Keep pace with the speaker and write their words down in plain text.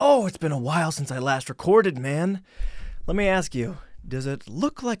Oh, it's been a while since I last recorded, man. Let me ask you, does it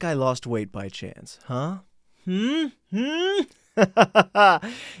look like I lost weight by chance, huh? If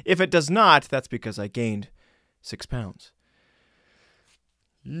it does not, that's because I gained 6 pounds.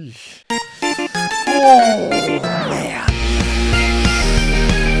 Yeesh. Oh, man.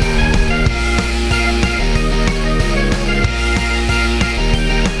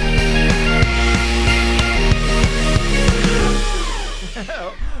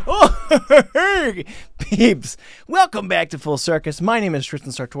 Oh, hey, peeps. Welcome back to Full Circus. My name is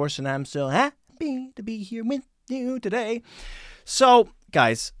Tristan Sartors, and I'm so happy to be here with you today. So,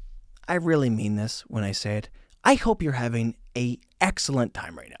 guys, I really mean this when I say it. I hope you're having an excellent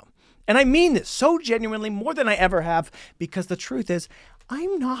time right now. And I mean this so genuinely, more than I ever have, because the truth is,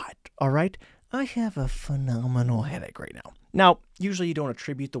 I'm not, all right? I have a phenomenal headache right now. Now, usually you don't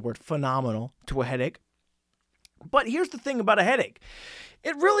attribute the word phenomenal to a headache. But here's the thing about a headache.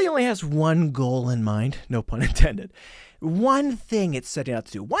 It really only has one goal in mind, no pun intended. One thing it's setting out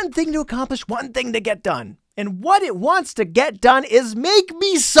to do, one thing to accomplish, one thing to get done. And what it wants to get done is make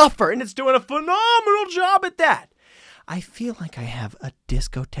me suffer, and it's doing a phenomenal job at that. I feel like I have a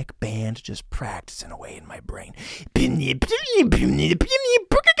discotheque band just practicing away in my brain.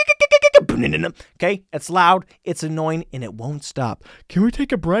 Okay, it's loud, it's annoying, and it won't stop. Can we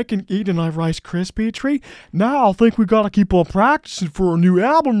take a break and eat an Rice Krispie treat? Now I think we gotta keep on practicing for a new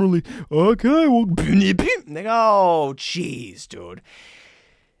album release. Okay, well... Oh, jeez, dude.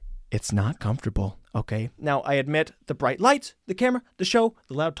 It's not comfortable, okay? Now, I admit, the bright lights, the camera, the show,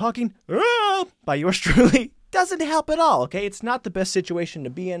 the loud talking, by yours truly, doesn't help at all, okay? It's not the best situation to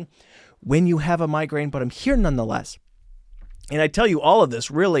be in when you have a migraine, but I'm here nonetheless. And I tell you all of this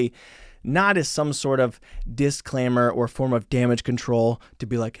really not as some sort of disclaimer or form of damage control to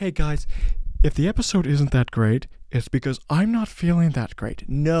be like, hey guys, if the episode isn't that great, it's because I'm not feeling that great.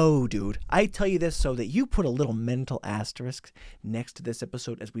 No, dude. I tell you this so that you put a little mental asterisk next to this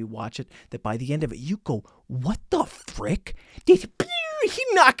episode as we watch it, that by the end of it, you go, what the frick? Did he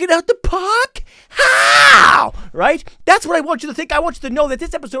knock it out the park? How? Right? That's what I want you to think. I want you to know that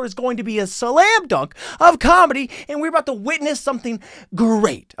this episode is going to be a slam dunk of comedy, and we're about to witness something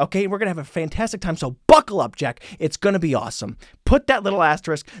great, okay? We're going to have a fantastic time, so buckle up, Jack. It's going to be awesome. Put that little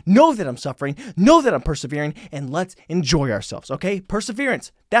asterisk. Know that I'm suffering. Know that I'm persevering, and let's enjoy ourselves, okay?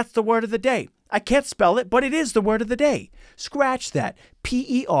 Perseverance. That's the word of the day. I can't spell it, but it is the word of the day. Scratch that.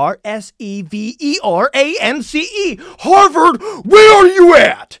 Perseverance. Harvard, where are you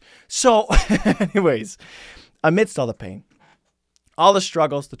at? So, anyways, amidst all the pain, all the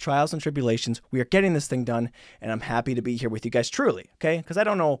struggles, the trials and tribulations, we are getting this thing done, and I'm happy to be here with you guys truly, okay? Because I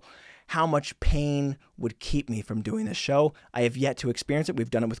don't know how much pain would keep me from doing this show. I have yet to experience it.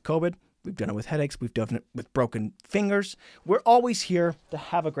 We've done it with COVID. We've done it with headaches. We've done it with broken fingers. We're always here to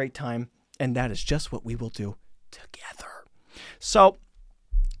have a great time, and that is just what we will do together. So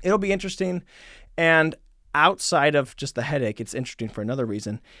it'll be interesting, and outside of just the headache, it's interesting for another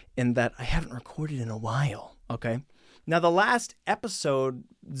reason, in that I haven't recorded in a while, okay? Now, the last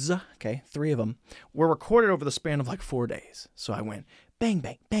episodes, okay, 3 of them, were recorded over the span of like 4 days. So I went bang,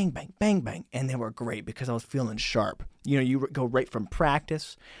 bang, bang, bang, bang, bang, and they were great because I was feeling sharp. You know, you go right from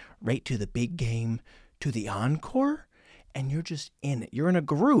practice, right to the big game, to the encore, and you're just in it. You're in a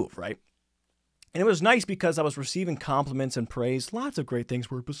groove, right? And it was nice because I was receiving compliments and praise. Lots of great things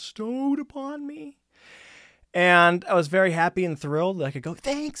were bestowed upon me. And I was very happy and thrilled that I could go,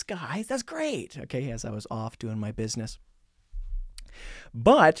 thanks, guys, that's great, okay, as I was off doing my business.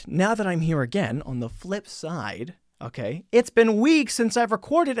 But now that I'm here again, on the flip side, okay, it's been weeks since I've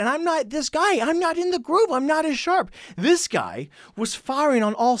recorded, and I'm not in the groove, I'm not as sharp. This guy was firing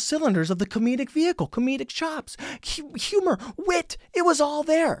on all cylinders of the comedic vehicle, comedic chops, humor, wit, it was all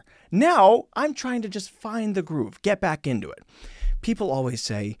there. Now, I'm trying to just find the groove, get back into it. People always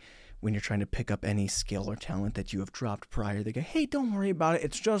say, when you're trying to pick up any skill or talent that you have dropped prior, they go, hey, don't worry about it.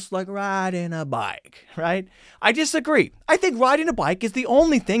 It's just like riding a bike, right? I disagree. I think riding a bike is the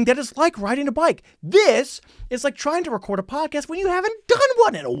only thing that is like riding a bike. This is like trying to record a podcast when you haven't done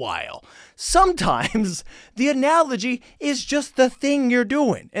one in a while. Sometimes the analogy is just the thing you're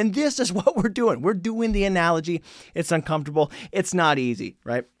doing. And this is what we're doing. We're doing the analogy. It's uncomfortable. It's not easy,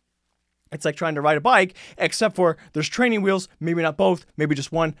 right? It's like trying to ride a bike, except for there's training wheels, maybe not both, maybe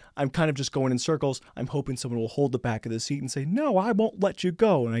just one. I'm kind of just going in circles. I'm hoping someone will hold the back of the seat and say, no, I won't let you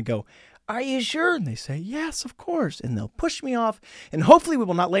go. And I go, are you sure? And they say, yes, of course. And they'll push me off. And hopefully we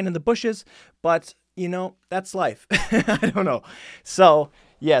will not land in the bushes. But, you know, that's life. I don't know. So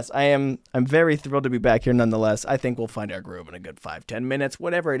Yes, I'm very thrilled to be back here nonetheless. I think we'll find our groove in a good 5-10 minutes,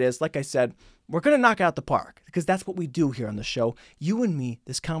 whatever it is. Like I said, we're going to knock out the park because that's what we do here on the show. You and me,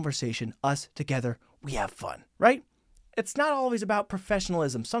 this conversation, us together, we have fun, right? It's not always about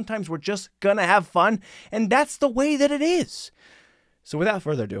professionalism. Sometimes we're just going to have fun, and that's the way that it is. So without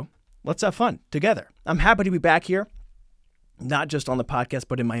further ado, let's have fun together. I'm happy to be back here, not just on the podcast,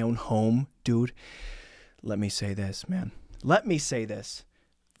 but in my own home, dude. Let me say this, man. Let me say this.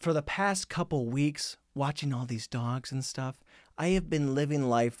 For the past couple weeks, watching all these dogs and stuff, I have been living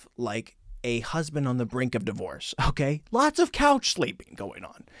life like a husband on the brink of divorce, okay? Lots of couch sleeping going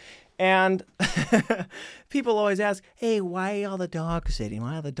on. And people always ask, hey, why all the dog sitting?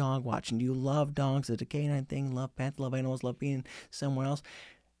 Why all the dog watching? Do you love dogs? Is it a canine thing? Love pets? Love animals? Love being somewhere else?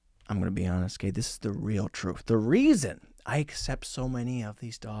 I'm going to be honest, okay? This is the real truth. The reason I accept so many of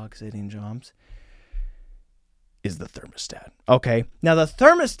these dog sitting jobs is the thermostat. Okay. Now the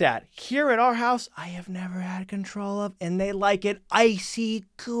thermostat here at our house, I have never had control of, and they like it icy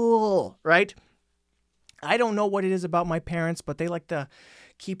cool, right? I don't know what it is about my parents, but they like to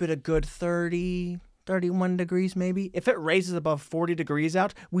keep it a good 30, 31 degrees maybe. If it raises above 40 degrees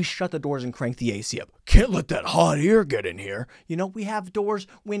out, we shut the doors and crank the AC up. Can't let that hot air get in here. You know, we have doors,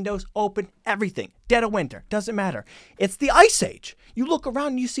 windows open, everything. Dead of winter, doesn't matter. It's the ice age. You look around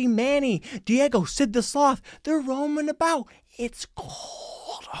and you see Manny, Diego, Sid the Sloth. They're roaming about. It's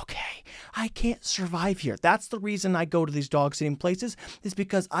cold, okay? I can't survive here. That's the reason I go to these dog sitting places, is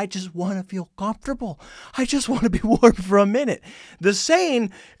because I just want to feel comfortable. I just want to be warm for a minute. The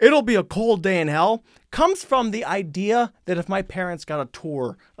saying, it'll be a cold day in hell, comes from the idea that if my parents got a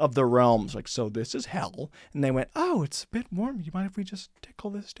tour of the realms, like, so this is hell, and they went, oh, it's a bit warm. You mind if we just tickle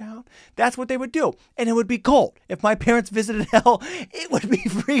this down? That's what they would do, and it would be cold. If my parents visited hell, it would be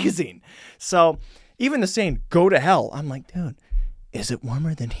freezing. So even the saying, go to hell, I'm like, dude, is it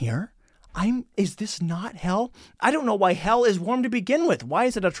warmer than here? Is this not hell? I don't know why hell is warm to begin with. Why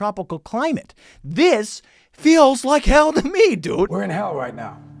is it a tropical climate? This feels like hell to me, dude. We're in hell right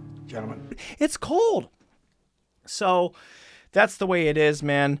now, gentlemen. It's cold. So that's the way it is,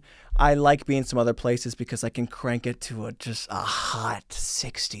 man. I like being some other places because I can crank it to just a hot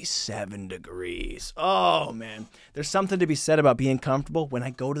 67 degrees. Oh, man. There's something to be said about being comfortable. When I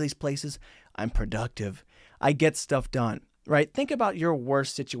go to these places, I'm productive. I get stuff done. Right? Think about your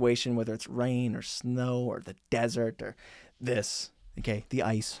worst situation, whether it's rain or snow or the desert or this, okay, the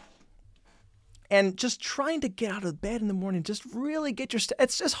ice. And just trying to get out of bed in the morning, just really get your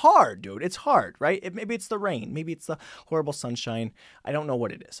it's just hard, dude. It's hard, right? Maybe it's the rain. Maybe it's the horrible sunshine. I don't know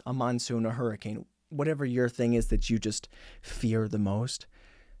what it is. A monsoon, a hurricane, whatever your thing is that you just fear the most.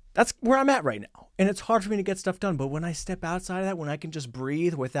 That's where I'm at right now. And it's hard for me to get stuff done. But when I step outside of that, when I can just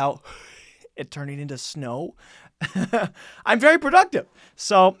breathe without it turning into snow, I'm very productive.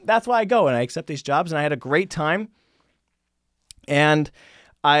 So that's why I go and I accept these jobs, and I had a great time. And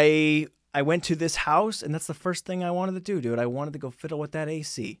I went to this house, and that's the first thing I wanted to do, dude. I wanted to go fiddle with that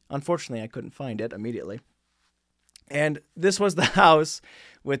AC. Unfortunately, I couldn't find it immediately. And this was the house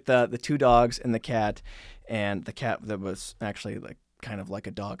with the two dogs and the cat that was actually like kind of like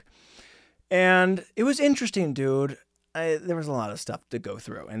a dog. And it was interesting, dude. There was a lot of stuff to go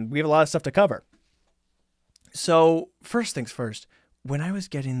through, and we have a lot of stuff to cover. So first things first, when I was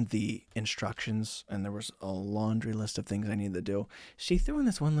getting the instructions and there was a laundry list of things I needed to do, she threw in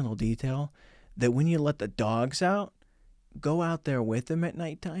this one little detail that when you let the dogs out, go out there with them at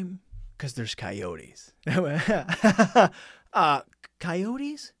nighttime because there's coyotes.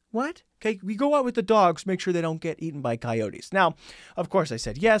 Coyotes? What? Okay, we go out with the dogs, make sure they don't get eaten by coyotes. Now, of course, I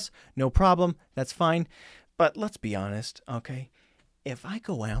said yes, no problem, that's fine. But let's be honest, okay? If I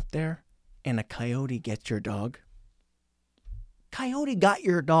go out there and a coyote gets your dog, coyote got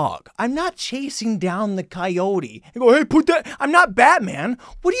your dog. I'm not chasing down the coyote and go, hey, put that. I'm not Batman.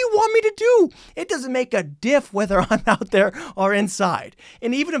 What do you want me to do? It doesn't make a diff whether I'm out there or inside.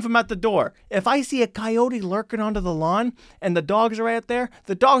 And even if I'm at the door, if I see a coyote lurking onto the lawn and the dogs are right there,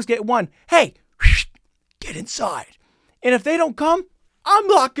 the dogs get one. Hey, get inside. And if they don't come, I'm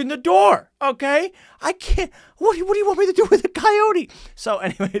locking the door, okay? I can't. What do you want me to do with a coyote? So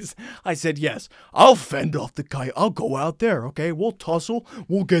anyways, I said, yes, I'll fend off the coyote. I'll go out there, okay? We'll tussle.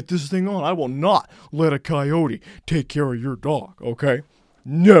 We'll get this thing on. I will not let a coyote take care of your dog, okay?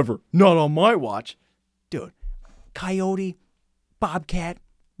 Never. Not on my watch. Dude, coyote, bobcat,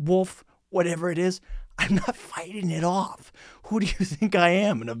 wolf, whatever it is, I'm not fighting it off. Who do you think I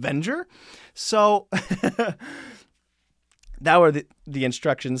am, an Avenger? So that were the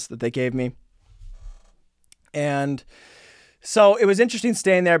instructions that they gave me. And so it was interesting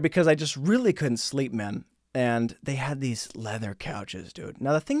staying there because I just really couldn't sleep, man. and they had these leather couches, dude.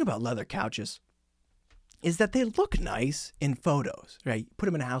 Now, the thing about leather couches is that they look nice in photos, right? Put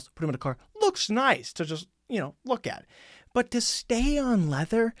them in a house, put them in a car. Looks nice to just, look at. But to stay on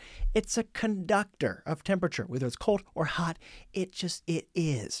leather, it's a conductor of temperature. Whether it's cold or hot, it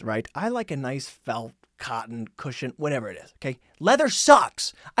is, right? I like a nice felt, cotton, cushion, whatever it is, okay? Leather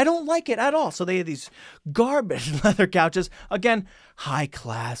sucks. I don't like it at all. So they have these garbage leather couches. Again, high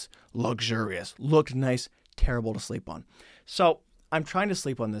class, luxurious, looked nice, terrible to sleep on. So I'm trying to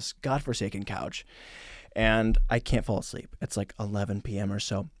sleep on this godforsaken couch, and I can't fall asleep. It's like 11 p.m. or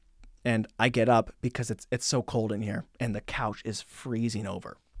so. And I get up because it's so cold in here, and the couch is freezing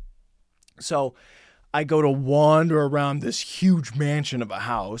over. So I go to wander around this huge mansion of a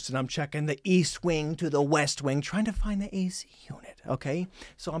house, and I'm checking the east wing to the west wing, trying to find the AC unit, okay?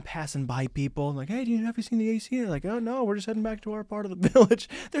 So I'm passing by people, like, hey, have you seen the AC unit? Like, oh, no, we're just heading back to our part of the village.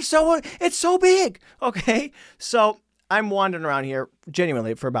 It's so big, okay? So I'm wandering around here,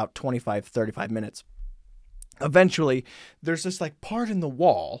 genuinely, for about 25, 35 minutes. Eventually, there's this, part in the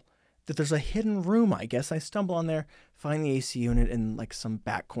wall that there's a hidden room, I guess. I stumble on there, find the AC unit in, some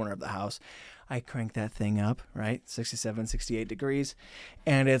back corner of the house. I crank that thing up, right? 67, 68 degrees.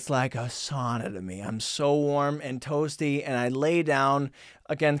 And it's like a sauna to me. I'm so warm and toasty. And I lay down.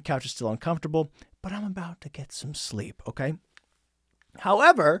 Again, the couch is still uncomfortable. But I'm about to get some sleep, okay?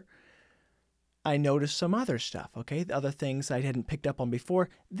 However, I noticed some other stuff, okay? The other things I hadn't picked up on before.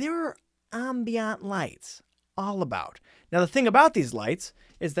 There are ambient lights all about. Now, the thing about these lights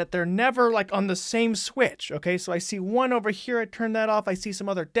is that they're never on the same switch, okay? So I see one over here, I turn that off. I see some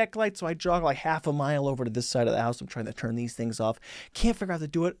other deck lights, so I jog half a mile over to this side of the house. I'm trying to turn these things off. Can't figure out how to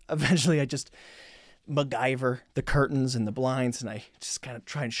do it. Eventually, I just MacGyver the curtains and the blinds, and I just kind of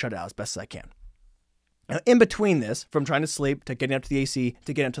try and shut it out as best as I can. Now, in between this, from trying to sleep to getting up to the AC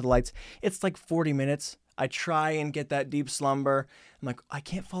to getting up to the lights, it's 40 minutes. I try and get that deep slumber. I'm like, I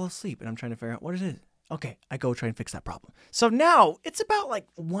can't fall asleep, and I'm trying to figure out what it is. Okay, I go try and fix that problem. So now it's about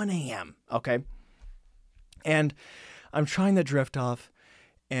 1 a.m., okay? And I'm trying to drift off,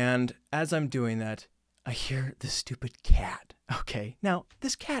 and as I'm doing that, I hear this stupid cat, okay? Now,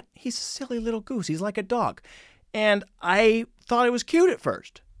 this cat, he's a silly little goose. He's like a dog. And I thought it was cute at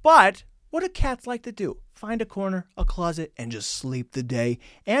first. But what do cats like to do? Find a corner, a closet, and just sleep the day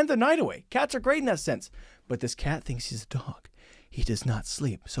and the night away. Cats are great in that sense. But this cat thinks he's a dog. He does not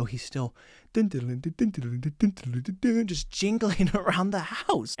sleep, so he's still just jingling around the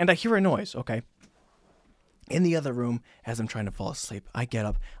house. And I hear a noise, okay? In the other room, as I'm trying to fall asleep, I get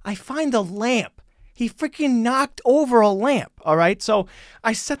up. I find the lamp. He freaking knocked over a lamp, all right? So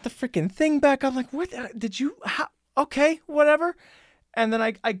I set the freaking thing back up. What did you... Okay, whatever. And then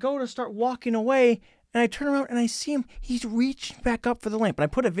I go to start walking away, and I turn around, and I see him. He's reaching back up for the lamp. And I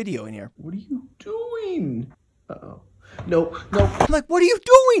put a video in here. What are you doing? Uh-oh. No. I'm like, what are you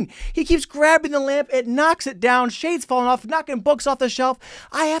doing? He keeps grabbing the lamp. It knocks it down. Shades falling off, knocking books off the shelf.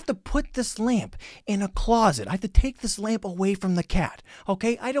 I have to put this lamp in a closet. I have to take this lamp away from the cat.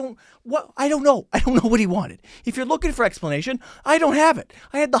 Okay? I don't know. I don't know what he wanted. If you're looking for explanation, I don't have it.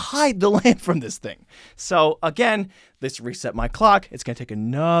 I had to hide the lamp from this thing. So again, this reset my clock. It's going to take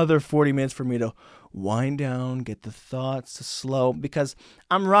another 40 minutes for me to wind down, get the thoughts to slow, because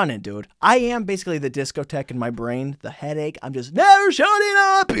I'm running, dude. I am basically the discotheque in my brain, the headache. I'm just never shutting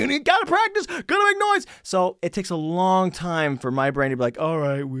up. You gotta practice, gotta make noise. So it takes a long time for my brain to be like, all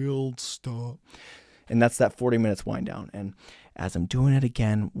right, we'll stop. And that's that 40 minutes wind down. And as I'm doing it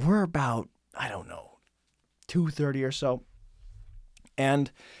again, we're about, 2:30 or so.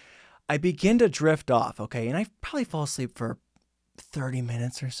 And I begin to drift off, okay? And I probably fall asleep for 30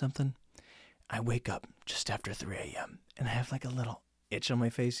 minutes or something. I wake up just after 3 a.m. and I have a little itch on my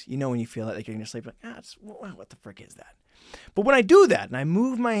face. You know when you feel that you're going to sleep, what the frick is that? But when I do that and I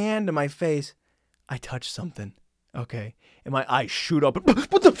move my hand to my face, I touch something, okay? And my eyes shoot up.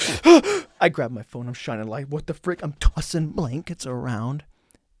 What the? I grab my phone. I'm shining a light. What the frick? I'm tossing blankets around.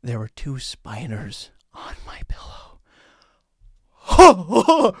 There were 2 spiders on my pillow.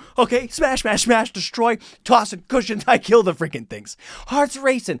 Okay, smash, destroy, tossing cushions. I kill the freaking things. Heart's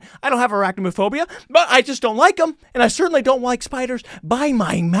racing. I don't have arachnophobia, but I just don't like them. And I certainly don't like spiders by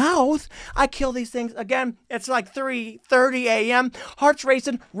my mouth. I kill these things. Again, it's 3:30 a.m. Heart's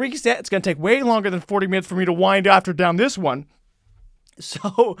racing. Reset. It's going to take way longer than 40 minutes for me to wind after down this one.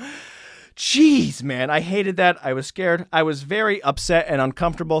 So, jeez, man, I hated that. I was scared. I was very upset and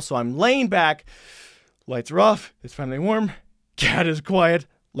uncomfortable. So I'm laying back. Lights are off. It's finally warm. Cat is quiet.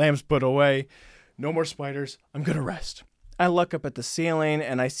 Lamp's put away. No more spiders. I'm going to rest. I look up at the ceiling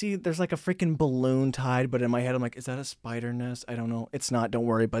and I see there's like a freaking balloon tied, but in my head I'm like, is that a spider nest? I don't know. It's not, don't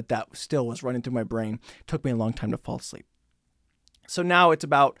worry, but that still was running through my brain. Took me a long time to fall asleep. So now it's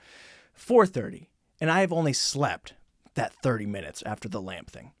about 4:30 and I have only slept that 30 minutes after the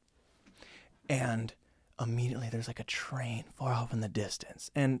lamp thing. And immediately there's like a train far off in the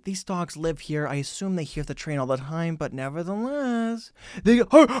distance. And these dogs live here. I assume they hear the train all the time, but nevertheless, they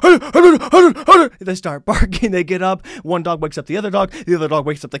start barking. They get up. One dog wakes up the other dog. The other dog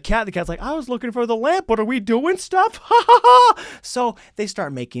wakes up the cat. The cat's like, I was looking for the lamp. What are we doing stuff? Ha ha ha. So they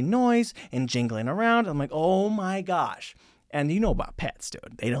start making noise and jingling around. I'm like, oh my gosh. And you know about pets,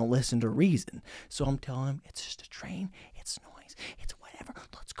 dude. They don't listen to reason. So I'm telling them, it's just a train. It's noise. It's whatever.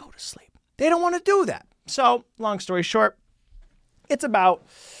 Let's go to sleep. They don't want to do that. So, long story short, it's about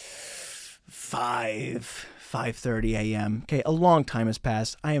 5:30 a.m. Okay, a long time has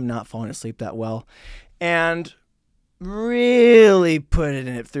passed. I am not falling asleep that well. And really putting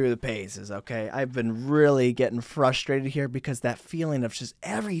it through the paces, okay? I've been really getting frustrated here because that feeling of just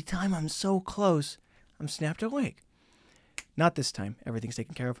every time I'm so close, I'm snapped awake. Not this time. Everything's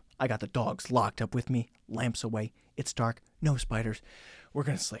taken care of. I got the dogs locked up with me. Lamps away. It's dark. No spiders. We're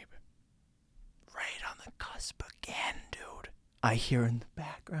going to sleep. Right on the cusp again, dude. I hear in the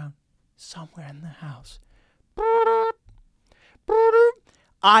background, somewhere in the house.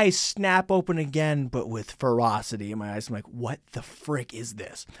 I snap open again, but with ferocity in my eyes. I'm like, what the frick is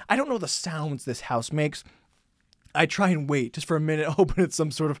this? I don't know the sounds this house makes. I try and wait just for a minute, hoping it's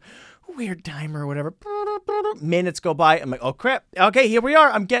some sort of weird timer or whatever. Minutes go by. I'm like, oh crap. Okay, here we are.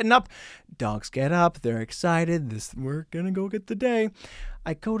 I'm getting up. Dogs get up. They're excited. We're going to go get the day.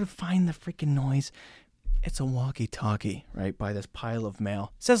 I go to find the freaking noise. It's a walkie-talkie, right, by this pile of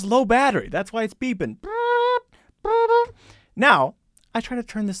mail. It says low battery. That's why it's beeping. Now, I try to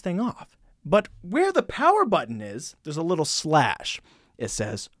turn this thing off. But where the power button is, there's a little slash. It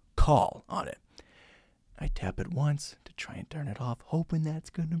says call on it. I tap it once to try and turn it off, hoping that's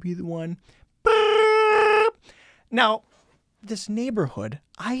going to be the one. Now, this neighborhood,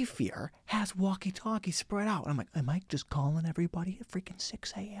 I fear, has walkie-talkies spread out. I'm like, am I just calling everybody at freaking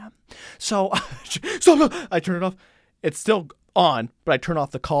 6 a.m.? So I turn it off. It's still on, but I turn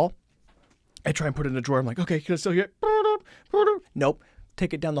off the call. I try and put it in a drawer. I'm like, okay, can I still hear it? Nope.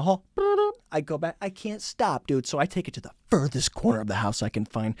 Take it down the hall. I go back. I can't stop, dude. So I take it to the furthest corner of the house I can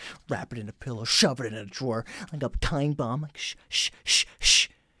find, wrap it in a pillow, shove it in a drawer, like a time bomb. Like, shh, shh, shh, shh.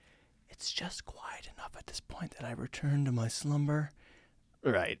 It's just quiet enough at this point that I return to my slumber.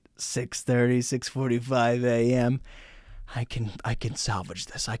 Right, 6:30, 6:45 a.m. I can salvage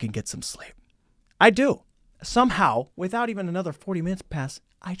this. I can get some sleep. I do. Somehow, without even another 40 minutes pass,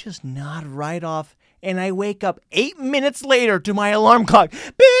 I just nod right off, and I wake up 8 minutes later to my alarm clock.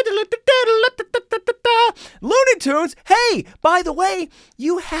 Looney Tunes, hey, by the way,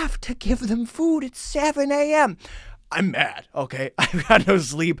 you have to give them food at 7 a.m. I'm mad, okay? I've got no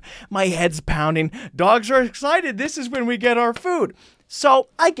sleep. My head's pounding. Dogs are excited. This is when we get our food. So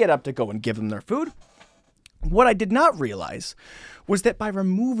I get up to go and give them their food. What I did not realize was that by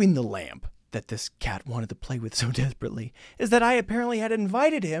removing the lamp that this cat wanted to play with so desperately, is that I apparently had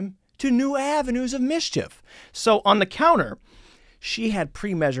invited him to new avenues of mischief. So on the counter, she had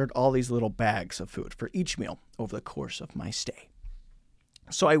pre-measured all these little bags of food for each meal over the course of my stay.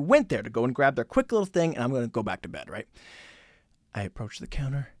 So I went there to go and grab their quick little thing, and I'm going to go back to bed, right? I approach the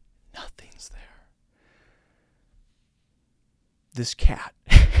counter. Nothing's there. This cat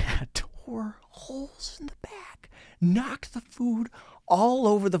had tore holes in the bag, knocked the food all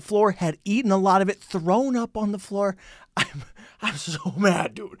over the floor, had eaten a lot of it, thrown up on the floor. I'm so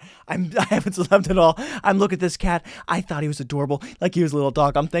mad, dude. I haven't slept at all. I'm looking at this cat. I thought he was adorable, like he was a little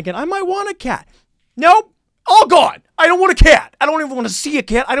dog. I'm thinking, I might want a cat. Nope. All gone. I don't want a cat. I don't even want to see a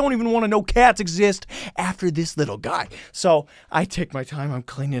cat. I don't even want to know cats exist after this little guy. So I take my time. I'm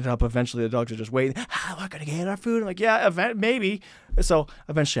cleaning it up. Eventually, the dogs are just waiting. We're going to get our food. I'm like, yeah, maybe. So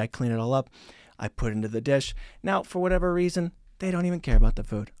eventually, I clean it all up. I put it into the dish. Now, for whatever reason, they don't even care about the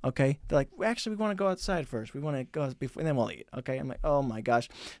food, okay? They're like, actually, we want to go outside first. We want to go before, and then we'll eat, okay? I'm like, oh my gosh.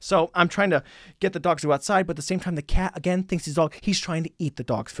 So I'm trying to get the dogs to go outside, but at the same time, the cat, again, thinks he's trying to eat the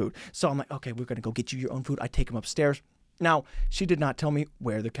dog's food. So I'm like, okay, we're going to go get you your own food. I take him upstairs. Now, she did not tell me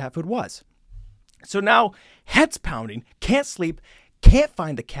where the cat food was. So now, head's pounding, can't sleep, can't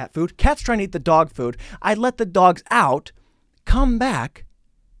find the cat food. Cat's trying to eat the dog food. I let the dogs out, come back,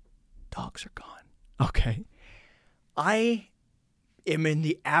 dogs are gone, okay? I am in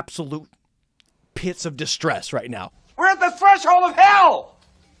the absolute pits of distress right now. We're at the threshold of hell!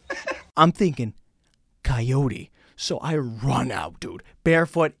 I'm thinking, Coyote So I run out, dude.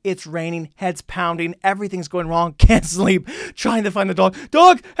 Barefoot, it's raining, head's pounding, everything's going wrong, can't sleep, trying to find the dog.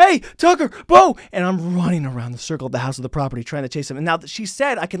 Dog, hey, Tucker, Bo! And I'm running around the circle of the house of the property trying to chase them. And now that she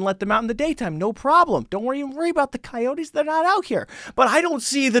said I can let them out in the daytime, no problem. Don't worry about the coyotes, they're not out here. But I don't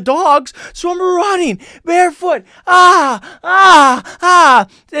see the dogs, so I'm running, barefoot, and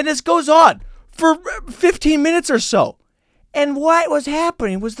this goes on for 15 minutes or so. And what was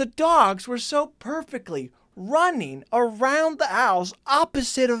happening was the dogs were so perfectly running around the house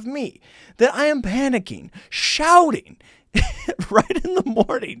opposite of me that I am panicking, shouting right in the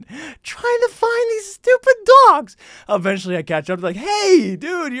morning, trying to find these stupid dogs. Eventually I catch up, like, hey,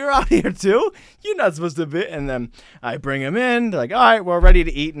 dude, you're out here too? You're not supposed to be. And then I bring them in. They're like, all right, we're ready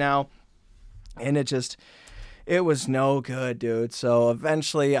to eat now. And it was no good, dude. So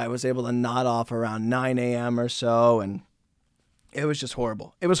eventually I was able to nod off around 9 a.m. or so. And it was just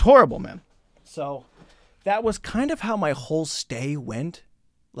horrible. It was horrible, man. So that was kind of how my whole stay went.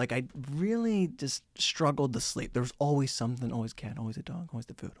 Like, I really just struggled to sleep. There was always something, always a cat, always a dog, always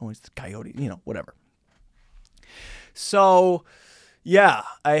the food, always the coyote, whatever. So, yeah,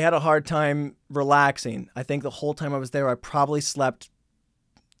 I had a hard time relaxing. I think the whole time I was there, I probably slept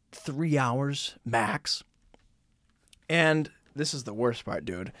 3 hours max. And this is the worst part,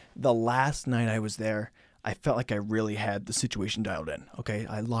 dude. The last night I was there, I felt like I really had the situation dialed in, okay?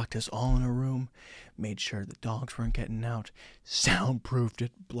 I locked us all in a room, made sure the dogs weren't getting out, soundproofed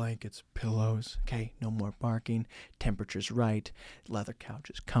it, blankets, pillows, okay? No more barking, temperature's right, leather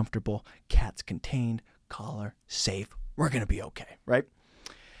couch is comfortable, cats contained, collar, safe. We're going to be okay, right?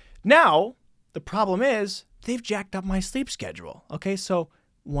 Now, the problem is they've jacked up my sleep schedule, okay? So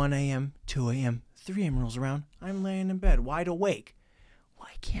 1 a.m., 2 a.m., 3 a.m. rolls around, I'm laying in bed, wide awake.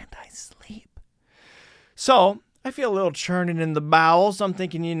 Why can't I sleep? So I feel a little churning in the bowels. I'm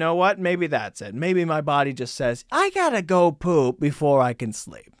thinking, you know what? Maybe that's it. Maybe my body just says, I gotta go poop before I can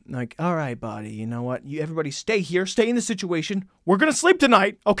sleep. Like, all right, body, you know what? Everybody stay here. Stay in the situation. We're gonna sleep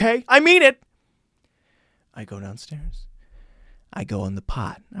tonight, okay? I mean it. I go downstairs. I go in the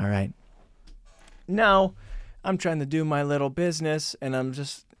pot, all right? Now, I'm trying to do my little business, and I'm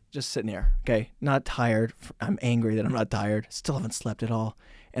just sitting here, okay? Not tired. I'm angry that I'm not tired. Still haven't slept at all.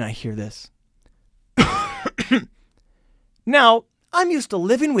 And I hear this. Now, I'm used to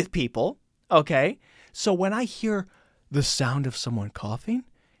living with people, okay? So when I hear the sound of someone coughing,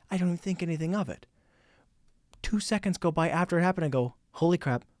 I don't even think anything of it. 2 seconds go by after it happened, I go, holy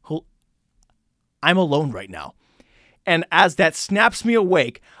crap, I'm alone right now. And as that snaps me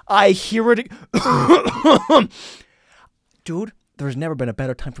awake, I hear it. Dude, there's never been a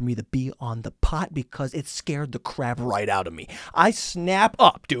better time for me to be on the pot because it scared the crap right out of me. I snap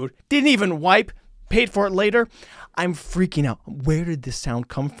up, dude. Didn't even wipe. Paid for it later. I'm freaking out. Where did this sound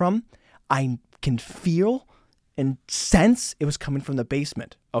come from? I can feel and sense it was coming from the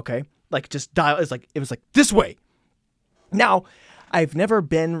basement. Okay, like just dial. It was like this way. Now, I've never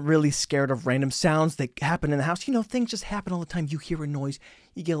been really scared of random sounds that happen in the house. Things just happen all the time. You hear a noise,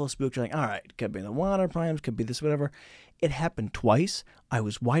 you get a little spooked. You're like, all right, could be the water problems, could be this, whatever. It happened twice. I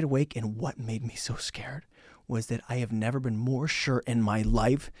was wide awake, and what made me so scared was that I have never been more sure in my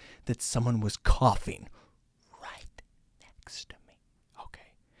life that someone was coughing right next to me.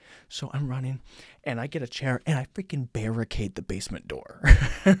 Okay. So I'm running and I get a chair and I freaking barricade the basement door.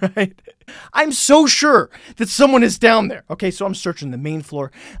 Right? I'm so sure that someone is down there. Okay. So I'm searching the main floor.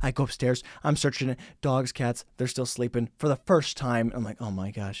 I go upstairs. I'm searching it. Dogs, cats, they're still sleeping for the first time. I'm like, oh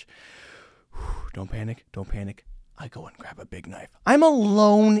my gosh. Don't panic. Don't panic. I go and grab a big knife. I'm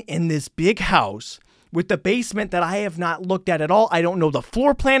alone in this big house with the basement that I have not looked at all. I don't know the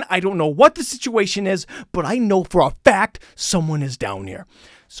floor plan. I don't know what the situation is, but I know for a fact someone is down here.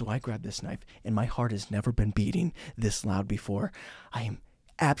 So I grab this knife, and my heart has never been beating this loud before. I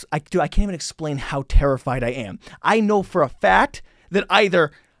can't even explain how terrified I am. I know for a fact that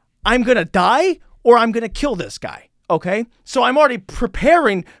either I'm going to die or I'm going to kill this guy. Okay, so I'm already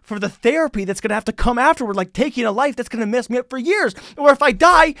preparing for the therapy that's going to have to come afterward, like taking a life that's going to mess me up for years. Or if I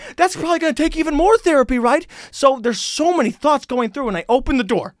die, that's probably going to take even more therapy, right? So there's so many thoughts going through, and I open the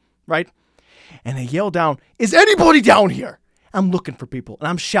door, right? And I yell down, is anybody down here? I'm looking for people, and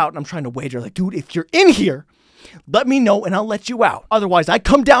I'm shouting, I'm trying to wager, like, dude, if you're in here, let me know, and I'll let you out. Otherwise, I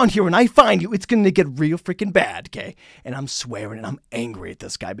come down here and I find you, it's going to get real freaking bad, okay? And I'm swearing, and I'm angry at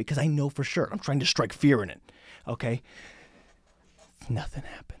this guy because I know for sure. I'm trying to strike fear in it. Okay, nothing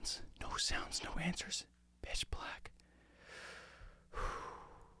happens. No sounds, no answers. Pitch black.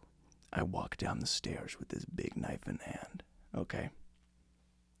 I walk down the stairs with this big knife in hand. Okay.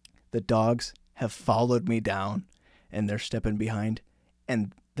 The dogs have followed me down, and they're stepping behind,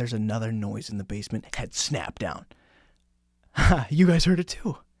 and there's another noise in the basement. Head snap down. You guys heard it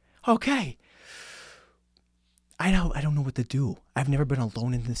too. Okay. I don't know what to do. I've never been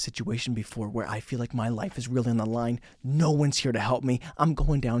alone in this situation before where I feel like my life is really on the line. No one's here to help me. I'm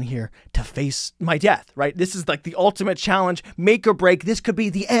going down here to face my death, right? This is like the ultimate challenge, make or break. This could be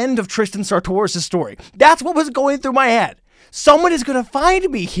the end of Tristan Sartoris' story. That's what was going through my head. Someone is going to find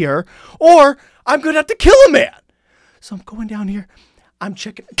me here, or I'm going to have to kill a man. So I'm going down here. I'm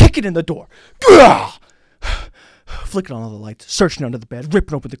kicking in the door. Gah! Flicking on all the lights, searching under the bed,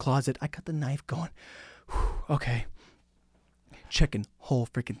 ripping open the closet. I got the knife going. Okay. Checking whole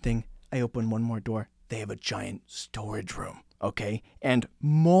freaking thing. I open one more door. They have a giant storage room, okay? And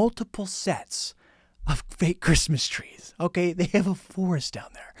multiple sets of fake Christmas trees, okay? They have a forest down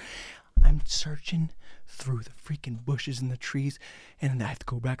there. I'm searching through the freaking bushes and the trees, and then I have to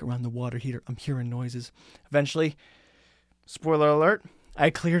go back around the water heater. I'm hearing noises. Eventually, spoiler alert, I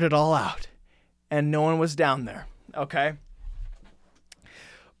cleared it all out, and no one was down there, okay?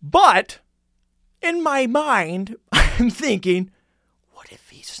 But in my mind, I'm thinking, what if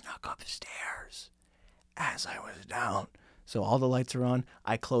he snuck upstairs as I was down? So all the lights are on.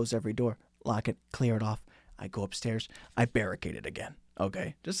 I close every door, lock it, clear it off. I go upstairs. I barricade it again.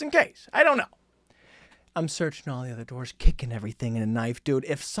 Okay? Just in case. I don't know. I'm searching all the other doors, kicking everything in a knife. Dude,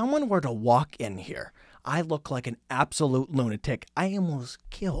 if someone were to walk in here, I look like an absolute lunatic. I almost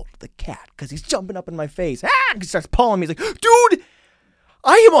killed the cat because he's jumping up in my face. He starts pulling me. He's like, dude,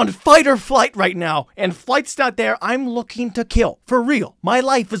 I am on fight or flight right now, and flight's not there. I'm looking to kill. For real. My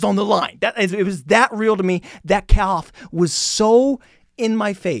life is on the line. It was that real to me. That cough was so in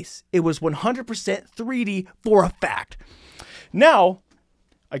my face. It was 100% 3D for a fact. Now,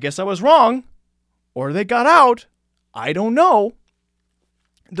 I guess I was wrong, or they got out. I don't know.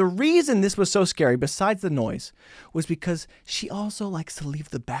 The reason this was so scary, besides the noise, was because she also likes to leave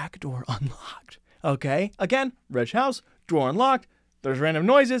the back door unlocked. Okay? Again, rich house, door unlocked. There's random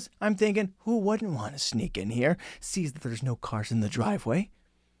noises. I'm thinking, who wouldn't want to sneak in here? Sees that there's no cars in the driveway.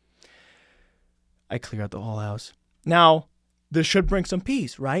 I clear out the whole house. Now, this should bring some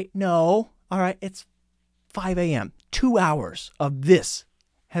peace, right? No. All right, it's 5 a.m. 2 hours of this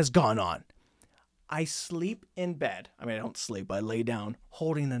has gone on. I sleep in bed. I mean, I don't sleep. I lay down,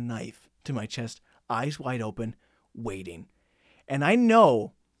 holding a knife to my chest, eyes wide open, waiting. And I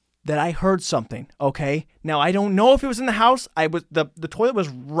know that I heard something, okay? Now, I don't know if it was in the house. The toilet was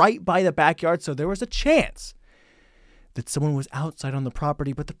right by the backyard, so there was a chance that someone was outside on the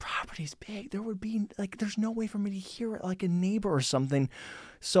property, but the property's big. There would be, there's no way for me to hear it like a neighbor or something.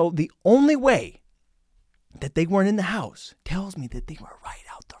 So the only way that they weren't in the house tells me that they were right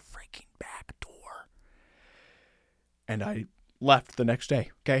out the freaking back door. And I left the next day,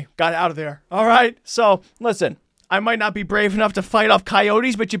 okay? Got out of there. All right, so listen. I might not be brave enough to fight off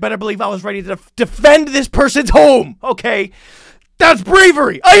coyotes, but you better believe I was ready to defend this person's home, okay? That's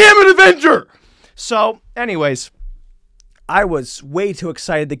bravery. I am an Avenger. So, anyways, I was way too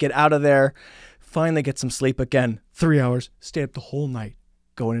excited to get out of there. Finally get some sleep again. 3 hours. Stayed up the whole night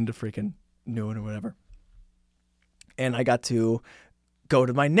going into freaking noon or whatever. And I got to go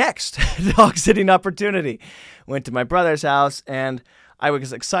to my next dog sitting opportunity. Went to my brother's house, and I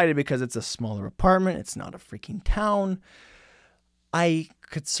was excited because it's a smaller apartment. It's not a freaking town. I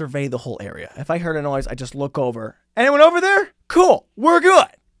could survey the whole area. If I heard a noise, I just look over. Anyone over there? Cool. We're good.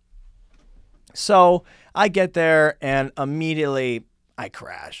 So I get there and immediately I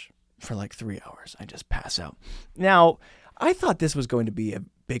crash for 3 hours. I just pass out. Now, I thought this was going to be a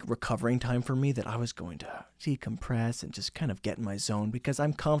big recovering time for me, that I was going to decompress and just kind of get in my zone because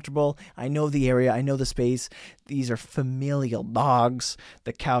I'm comfortable. I know the area. I know the space. These are familial dogs.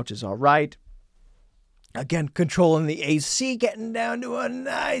 The couch is all right. Again, controlling the AC, getting down to a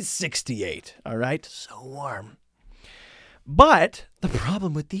nice 68. All right. So warm. But the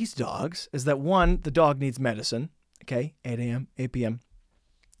problem with these dogs is that, one, the dog needs medicine. Okay. 8 a.m., 8 p.m.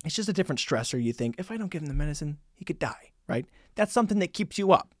 It's just a different stressor. You think, if I don't give him the medicine, he could die. Right? That's something that keeps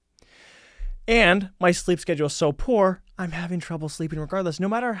you up. And my sleep schedule is so poor, I'm having trouble sleeping regardless. No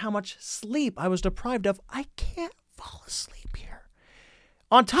matter how much sleep I was deprived of, I can't fall asleep here.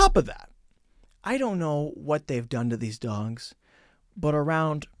 On top of that, I don't know what they've done to these dogs, but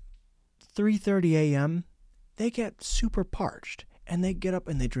around 3:30 a.m., they get super parched. And they get up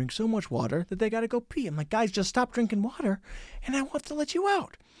and they drink so much water that they got to go pee. I'm like, guys, just stop drinking water, and I want to let you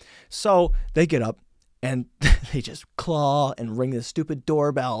out. So they get up. And they just claw and ring this stupid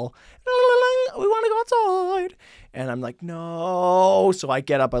doorbell. We want to go outside. And I'm like, no. So I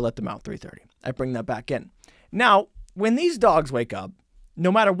get up. I let them out 3:30. I bring that back in. Now, when these dogs wake up,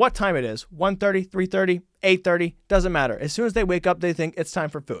 no matter what time it is, 1:30, 3:30, 8:30, doesn't matter. As soon as they wake up, they think it's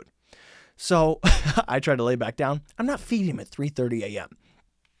time for food. So I try to lay back down. I'm not feeding him at 3:30 a.m.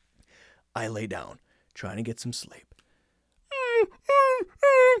 I lay down, trying to get some sleep.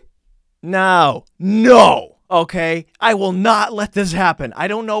 No. Okay, I will not let this happen. I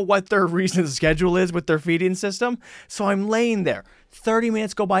don't know what their recent schedule is with their feeding system, so I'm laying there. 30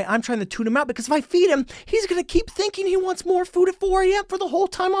 minutes go by. I'm trying to tune him out because if I feed him, he's going to keep thinking he wants more food at 4 a.m. for the whole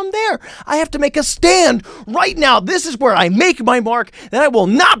time I'm there. I have to make a stand right now. This is where I make my mark, that I will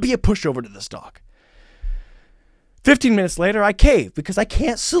not be a pushover to this dog. 15 minutes later, I cave because I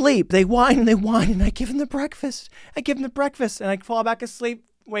can't sleep. They whine, and I give them the breakfast. And I fall back asleep.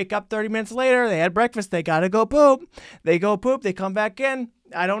 Wake up 30 minutes later, they had breakfast, they gotta go poop. They go poop, they come back in.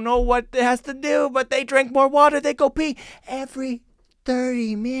 I don't know what it has to do, but they drink more water, they go pee. Every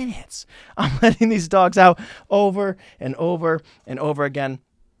 30 minutes, I'm letting these dogs out over and over and over again.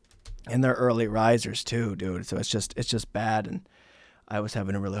 And they're early risers too, dude. So it's just bad. And I was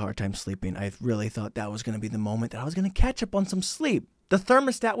having a really hard time sleeping. I really thought that was going to be the moment that I was going to catch up on some sleep. The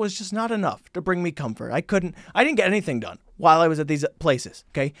thermostat was just not enough to bring me comfort. I didn't get anything done while I was at these places,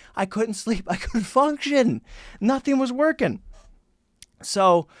 okay? I couldn't sleep. I couldn't function. Nothing was working.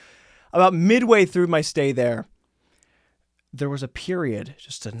 So about midway through my stay there was a period,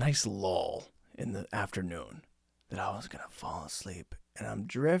 just a nice lull in the afternoon that I was going to fall asleep. And I'm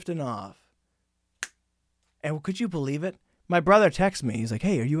drifting off. And could you believe it? My brother texts me. He's like,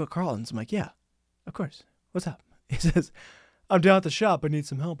 hey, are you at Carlton's? I'm like, yeah, of course. What's up? He says, I'm down at the shop. I need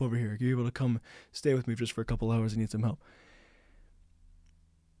some help over here. Are you able to come stay with me just for a couple hours? I need some help.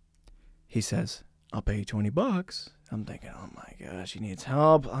 He says, I'll pay you $20. I'm thinking, oh my gosh, he needs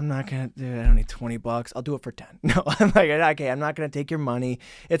help. I'm not going to do it. I don't need $20. I'll do it for 10. No, I'm like, okay, I'm not going to take your money.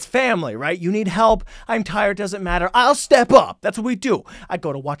 It's family, right? You need help. I'm tired. Doesn't matter. I'll step up. That's what we do. I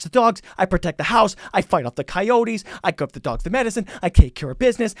go to watch the dogs. I protect the house. I fight off the coyotes. I give the dogs the medicine. I take care of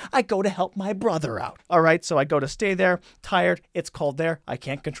business. I go to help my brother out. All right. So I go to stay there, tired. It's cold there. I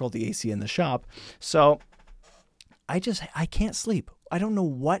can't control the AC in the shop. So I can't sleep. I don't know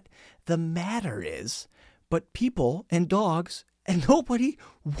what the matter is. But people and dogs and nobody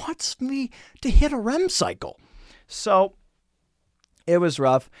wants me to hit a REM cycle. So it was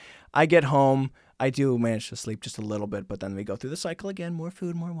rough. I get home. I do manage to sleep just a little bit, but then we go through the cycle again. More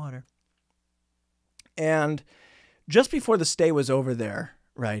food, more water. And just before the stay was over there,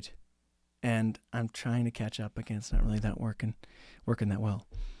 right? And I'm trying to catch up again. It's not really that working that well.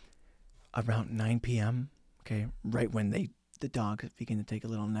 Around 9 p.m., okay, right when the dog is beginning to take a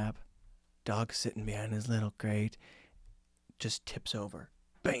little nap. Dog sitting behind his little crate, just tips over.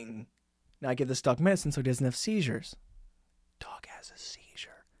 Bang! Now I give this dog medicine so he doesn't have seizures. Dog has a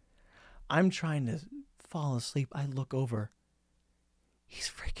seizure. I'm trying to fall asleep. I look over.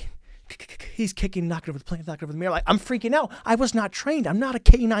 He's kicking, knocking over the plate, knocking over the mirror. Like, I'm freaking out. I was not trained. I'm not a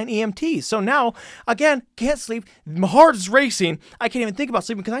K9 EMT. So now, again, can't sleep. My heart is racing. I can't even think about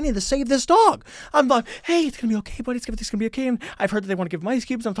sleeping because I need to save this dog. I'm like, hey, it's going to be okay, buddy. Everything's going to be okay. And I've heard that they want to give him ice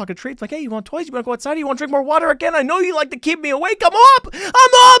cubes. I'm talking to treats. Like, hey, you want toys? You want to go outside? You want to drink more water again? I know you like to keep me awake. I'm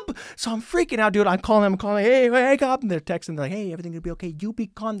up. So I'm freaking out, dude. I'm calling, hey, wake up. And they're texting. They're like, hey, everything's going to be okay. You be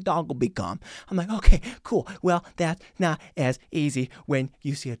calm. The dog will be calm. I'm like, okay, cool. Well, that's not as easy when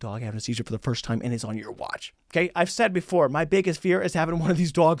you see a dog having a seizure for the first time and is on your watch. Okay, I've said before, my biggest fear is having one of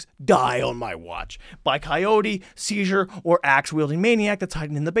these dogs die on my watch by coyote, seizure, or axe-wielding maniac that's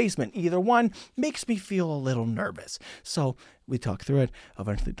hiding in the basement. Either one makes me feel a little nervous. So we talk through it.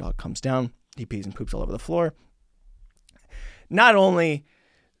 Eventually the dog comes down. He pees and poops all over the floor. Not only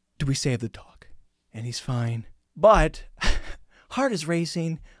do we save the dog, and he's fine, but heart is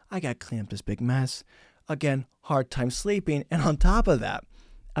racing. I got to clean up this big mess. Again, hard time sleeping. And on top of that,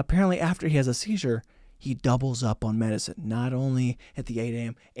 apparently after he has a seizure, he doubles up on medicine. Not only at the 8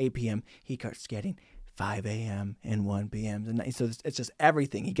 a.m., 8 p.m., he starts getting 5 a.m. and 1 p.m. And so it's just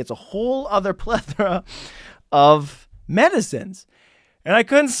everything. He gets a whole other plethora of medicines. And I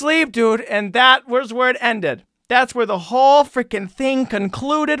couldn't sleep, dude. And that was where it ended. That's where the whole freaking thing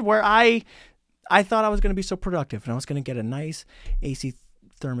concluded, where I thought I was going to be so productive. And I was going to get a nice AC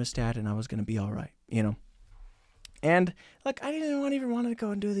thermostat and I was going to be all right, you know. And, like, I didn't even want to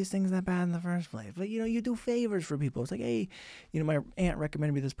go and do these things that bad in the first place. But, you know, you do favors for people. It's like, hey, you know, my aunt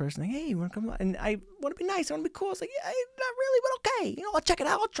recommended me this person. Like, hey, you want to come? And I want to be nice. I want to be cool. It's like, yeah, not really, but okay. You know, I'll check it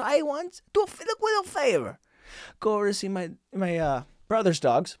out. I'll try it once. Do a little favor. Go over to see my brother's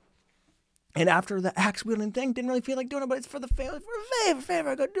dogs. And after the axe-wielding thing, didn't really feel like doing it, but it's for the family, for a favor,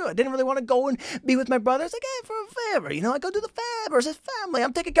 I go do it. Didn't really want to go and be with my brother. It's like, hey, for a favor. You know, I go do the favors. It's family.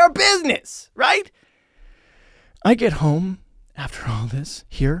 I'm taking care of business, right? I get home after all this,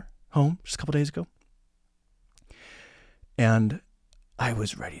 home, just a couple days ago. And I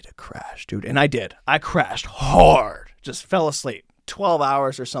was ready to crash, dude. And I did. I crashed hard. Just fell asleep. 12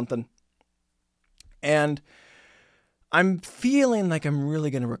 hours or something. And I'm feeling like I'm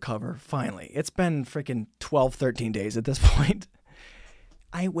really going to recover, finally. It's been freaking 12, 13 days at this point.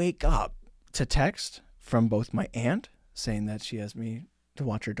 I wake up to text from both my aunt saying that she has me to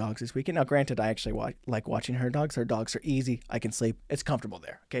watch her dogs this weekend. Now, granted, I actually like watching her dogs. Her dogs are easy. I can sleep. It's comfortable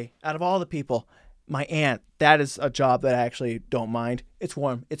there, okay? Out of all the people, my aunt, that is a job that I actually don't mind. It's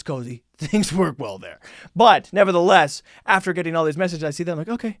warm. It's cozy. Things work well there. But nevertheless, after getting all these messages, I see them like,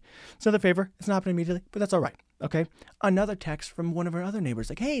 okay, it's another favor. It's not happening immediately, but that's all right. Okay. Another text from one of our other neighbors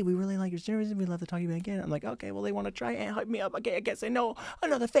like, hey, we really like your series and we'd love to talk to you again. I'm like, okay, well, they want to try and hype me up. Okay, I guess I know.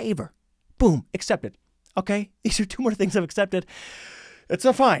 Another favor. Boom. Accepted. Okay. These are 2 more things I've accepted. It's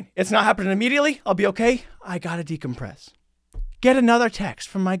not fine. It's not happening immediately. I'll be okay. I got to decompress. Get another text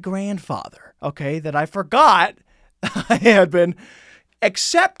from my grandfather. Okay. That I forgot I had been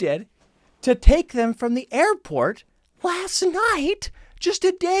accepted to take them from the airport last night, just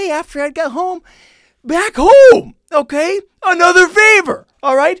a day after I'd got home, back home, okay? Another favor,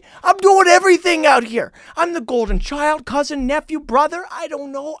 all right? I'm doing everything out here. I'm the golden child, cousin, nephew, brother. I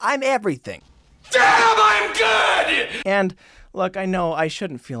don't know. I'm everything. Damn, I'm good! And look, I know I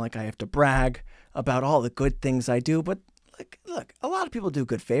shouldn't feel like I have to brag about all the good things I do, but look, a lot of people do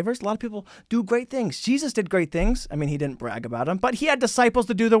good favors. A lot of people do great things. Jesus did great things. I mean, he didn't brag about them, but he had disciples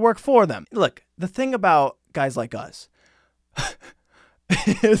to do the work for them. Look, the thing about guys like us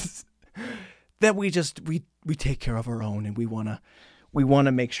is that we take care of our own, and we want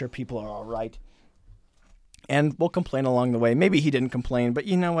to make sure people are all right. And we'll complain along the way. Maybe he didn't complain, but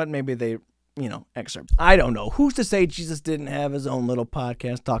you know what? Maybe they, excerpt. I don't know. Who's to say Jesus didn't have his own little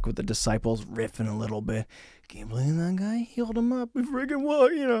podcast, talk with the disciples, riffing a little bit. Can't believe that guy healed him up. We freaking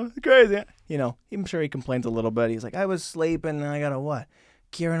what? Crazy. I'm sure he complains a little bit. He's like, I was sleeping and I got what?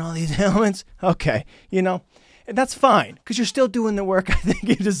 Curing all these ailments? Okay. And that's fine because you're still doing the work I think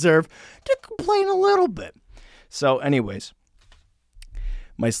you deserve to complain a little bit. So anyways,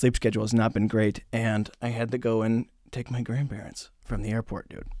 my sleep schedule has not been great and I had to go and take my grandparents from the airport,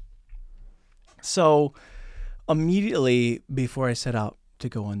 dude. So immediately before I set out to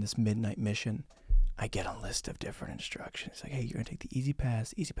go on this midnight mission, I get a list of different instructions. Like, hey, you're going to take the Easy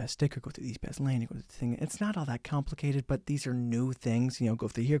Pass sticker, go through the Easy Pass lane, go to the thing. It's not all that complicated, but these are new things. Go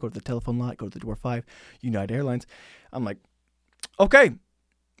through here, go to the telephone lot, go to the door 5, United Airlines. I'm like, okay,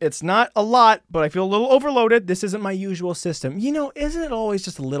 it's not a lot, but I feel a little overloaded. This isn't my usual system. Isn't it always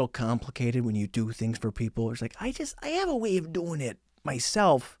just a little complicated when you do things for people? It's like, I have a way of doing it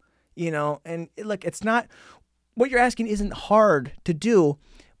myself, and look, it's not, what you're asking isn't hard to do,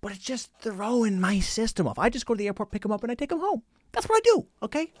 but it's just throwing my system off. I just go to the airport, pick them up, and I take them home. That's what I do,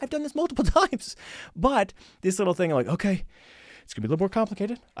 okay? I've done this multiple times. But this little thing, I'm like, okay, it's going to be a little more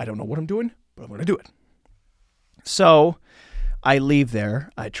complicated. I don't know what I'm doing, but I'm going to do it. So I leave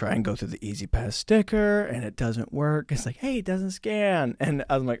there. I try and go through the Easy Pass sticker, and it doesn't work. It's like, hey, it doesn't scan. And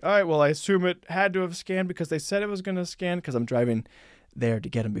I'm like, all right, well, I assume it had to have scanned because they said it was going to scan because I'm driving there to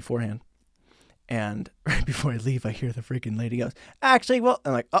get them beforehand. And right before I leave, I hear the freaking lady goes, actually, well,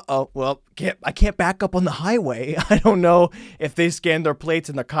 I'm like, well, I can't back up on the highway. I don't know if they scanned their plates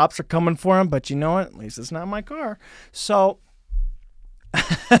and the cops are coming for them, but you know what? At least it's not my car. So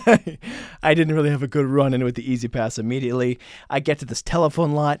I didn't really have a good run in with the Easy Pass immediately. I get to this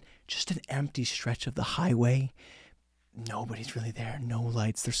telephone lot, just an empty stretch of the highway. Nobody's really there. No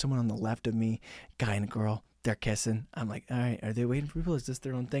lights. There's someone on the left of me, guy and a girl. They're kissing. I'm like, all right, are they waiting for people? Is this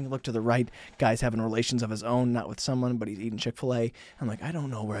their own thing? Look to the right. Guy's having relations of his own, not with someone, but he's eating Chick-fil-A. I'm like, I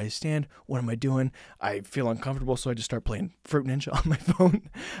don't know where I stand. What am I doing? I feel uncomfortable, so I just start playing Fruit Ninja on my phone.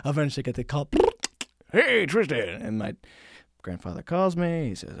 Eventually I get the call. Hey, Tristan. And my grandfather calls me.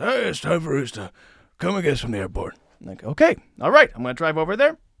 He says, hey, it's time for us to come and get us from the airport. I'm like, okay, all right. I'm going to drive over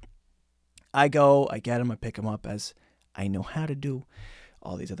there. I go, I get him, I pick him up as I know how to do.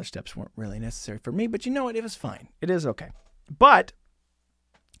 All these other steps weren't really necessary for me, but you know what? It was fine. It is okay. But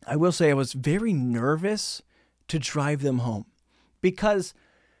I will say I was very nervous to drive them home because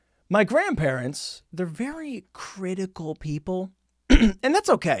my grandparents, they're very critical people. And that's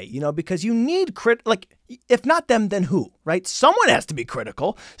okay, because you need if not them, then who, right? Someone has to be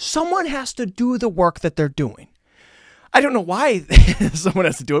critical. Someone has to do the work that they're doing. I don't know why someone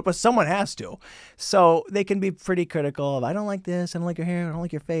has to do it, but someone has to. So they can be pretty critical of, I don't like this, I don't like your hair, I don't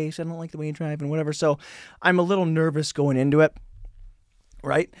like your face, I don't like the way you drive and whatever. So I'm a little nervous going into it,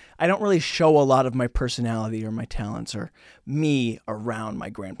 right? I don't really show a lot of my personality or my talents or me around my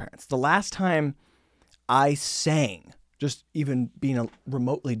grandparents. The last time I sang, just even being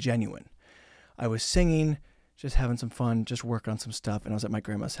remotely genuine, I was singing just having some fun, just working on some stuff. And I was at my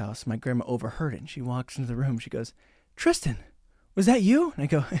grandma's house. My grandma overheard it, and she walks into the room. She goes, "Tristan, was that you?" And I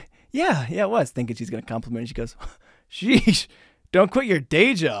go, yeah, it was, thinking she's going to compliment me. She goes, "Sheesh, don't quit your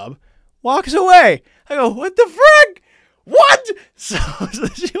day job." Walks away. I go, "What the frick? What?" So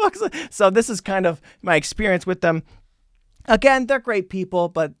she walks away. So this is kind of my experience with them. Again, they're great people,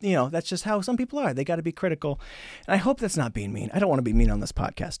 but, that's just how some people are. They got to be critical. And I hope that's not being mean. I don't want to be mean on this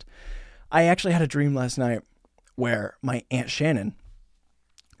podcast. I actually had a dream last night where my Aunt Shannon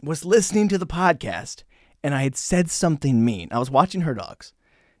was listening to the podcast, and I had said something mean. I was watching her dogs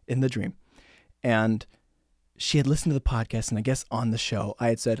in the dream, and she had listened to the podcast, and I guess on the show, I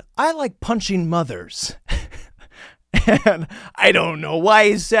had said, "I like punching mothers." And I don't know why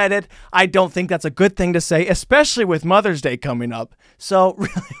he said it. I don't think that's a good thing to say, especially with Mother's Day coming up. So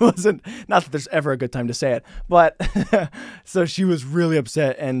really wasn't, not that there's ever a good time to say it, but so she was really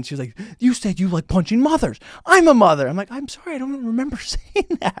upset, and she was like, "You said you like punching mothers. I'm a mother." I'm like, "I'm sorry, I don't remember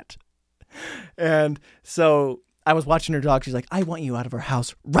saying that." And so I was watching her dog. She's like, "I want you out of our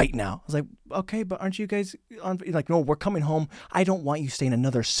house right now." I was like, "Okay, but aren't you guys on?" Like, "No, we're coming home. I don't want you staying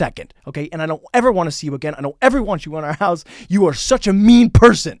another second, okay? And I don't ever want to see you again. I don't ever want you in our house. You are such a mean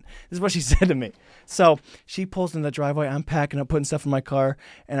person." This is what she said to me. So she pulls in the driveway. I'm packing up, putting stuff in my car,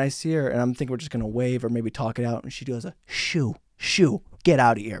 and I see her, and I'm thinking we're just going to wave or maybe talk it out. And she does a shoo, get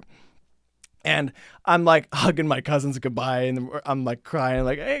out of here. And I'm like hugging my cousins goodbye, and I'm like crying,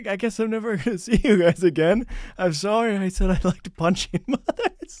 like, "Hey, I guess I'm never going to see you guys again. I'm sorry. I said I liked punching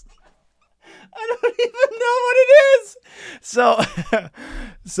mothers." I don't even know what it is.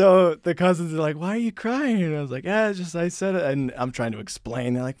 So the cousins are like, "Why are you crying?" And I was like, "It's just I said it." And I'm trying to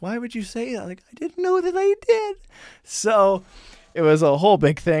explain. They're like, "Why would you say that?" I'm like, "I didn't know that I did." So it was a whole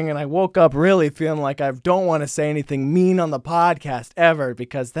big thing, and I woke up really feeling like I don't want to say anything mean on the podcast ever,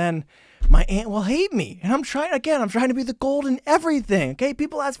 because then my aunt will hate me. And I'm trying to be the gold in everything. Okay,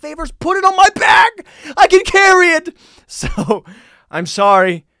 people ask favors, put it on my back. I can carry it. So I'm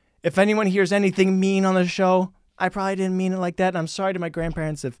sorry if anyone hears anything mean on the show. I probably didn't mean it like that. And I'm sorry to my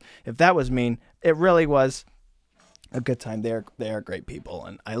grandparents if that was mean. It really was a good time. They are great people,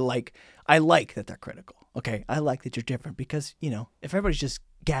 and I like that they're critical. Okay, I like that you're different, because if everybody's just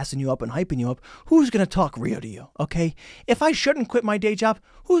gassing you up and hyping you up, who's gonna talk real to you? Okay, if I shouldn't quit my day job,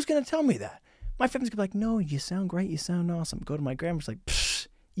 who's gonna tell me that? My family's gonna be like, "No, you sound great, you sound awesome." Go to my grandma's like, "Psh,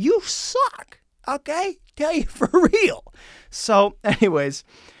 you suck." Okay, tell you for real. So, anyways,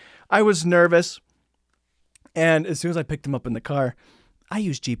 I was nervous, and as soon as I picked him up in the car, I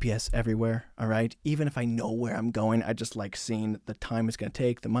use GPS everywhere, all right? Even if I know where I'm going, I just like seeing the time it's going to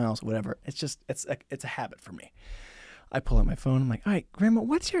take, the miles, whatever. It's a habit for me. I pull out my phone. I'm like, "All right, Grandma,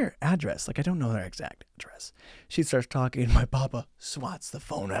 what's your address?" Like, I don't know their exact address. She starts talking, and my papa swats the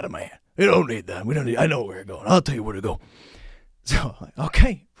phone out of my hand. "You don't need that. I know where you're going. I'll tell you where to go." So I'm like,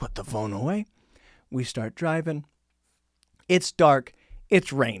 "Okay," put the phone away. We start driving. It's dark.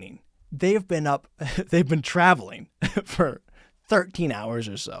 It's raining. They've been traveling for 13 hours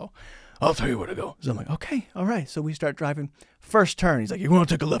or so. "I'll tell you where to go." So I'm like, "Okay, all right." So we start driving. First turn, he's like, "You want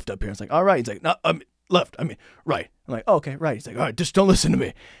to take a left up here?" It's like, "All right." He's like, "No, left. Right." I'm like, "Okay, right." He's like, "All right, just don't listen to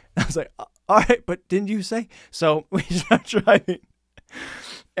me." I was like, "All right, but didn't you say?" So we start driving,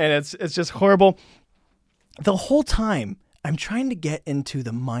 and it's just horrible. The whole time, I'm trying to get into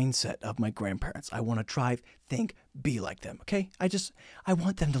the mindset of my grandparents. I want to drive, think, be like them, okay? I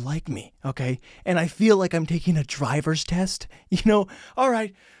want them to like me, okay? And I feel like I'm taking a driver's test, All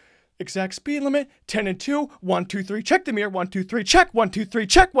right, exact speed limit, 10 and 2, 1, 2, 3, check the mirror, 1, 2, 3, check, 1, 2, 3,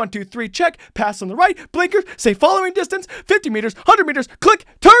 check, 1, 2, 3, check, pass on the right, blinkers, say following distance, 50 meters, 100 meters, click,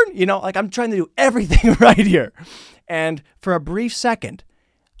 turn, like I'm trying to do everything right here. And for a brief second,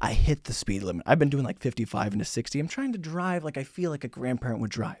 I hit the speed limit. I've been doing like 55 into 60. I'm trying to drive like I feel like a grandparent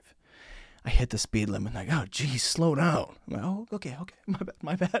would drive. I hit the speed limit. Like, "Oh, geez, slow down." I'm like, "Oh, okay.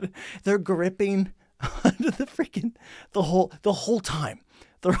 My bad. They're gripping onto the whole time.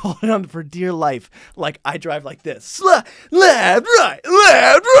 They're holding on for dear life. Like I drive like this. Left,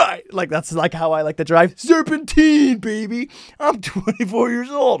 right. Like that's like how I like to drive. Serpentine, baby. I'm 24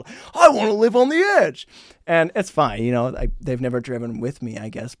 years old. I want to live on the edge. And it's fine, they've never driven with me, I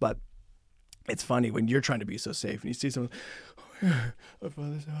guess, but it's funny when you're trying to be so safe and you see someone, "Our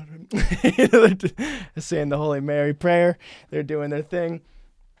Father's they're saying the Holy Mary prayer. They're doing their thing.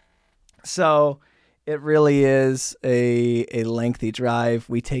 So it really is a lengthy drive.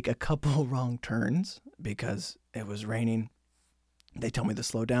 We take a couple wrong turns because it was raining. They tell me to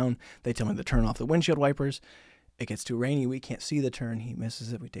slow down. They tell me to turn off the windshield wipers. It gets too rainy. We can't see the turn. He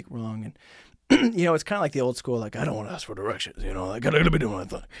misses it. We take wrong. And it's kind of like the old school, like, I don't want to ask for directions, I gotta be doing my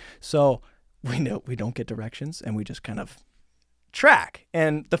thing. So we don't get directions, and we just kind of track.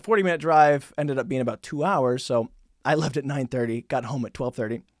 And the 40-minute drive ended up being about 2 hours. So I left at 9:30, got home at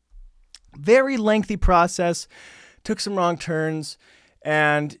 12:30. Very lengthy process. Took some wrong turns,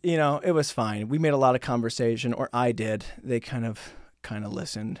 and it was fine. We made a lot of conversation, or I did. They kind of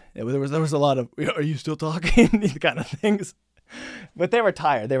listened. There was a lot of, "Are you still talking?" These kind of things. But they were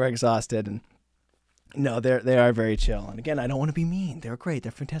tired. They were exhausted, and no, they are very chill. And again, I don't want to be mean. They're great.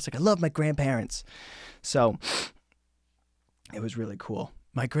 They're fantastic. I love my grandparents. So it was really cool.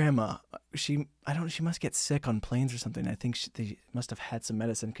 My grandma, she must get sick on planes or something. I think they must have had some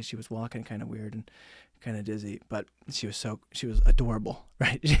medicine because she was walking kind of weird and kind of dizzy. But she was adorable,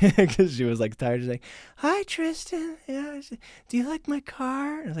 right? Because she was like tired. She's like, "Hi, Tristan. Yeah, do you like my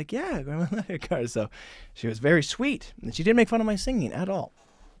car?" And I was like, "Yeah, Grandma, I like your car." So she was very sweet, and she didn't make fun of my singing at all.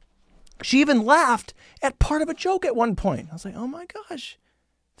 She even laughed at part of a joke at one point. I was like, "Oh my gosh,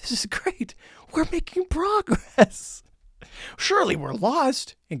 this is great. We're making progress. Surely we're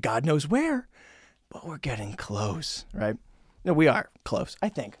lost, and God knows where, but we're getting close," right? No, we are close, I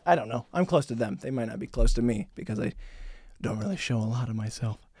think. I don't know. I'm close to them. They might not be close to me because I don't really show a lot of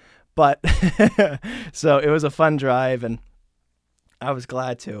myself. But so it was a fun drive, and I was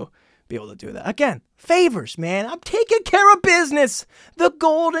glad to be able to do that. Again, favors, man. I'm taking care of business. The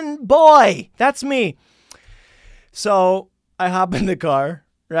golden boy. That's me. So I hop in the car,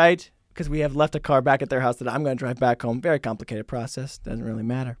 right? Because we have left a car back at their house that I'm going to drive back home. Very complicated process. Doesn't really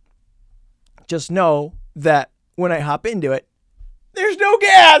matter. Just know that when I hop into it, there's no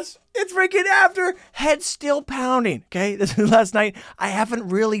gas. It's freaking after. Head still pounding. Okay, this is last night. I haven't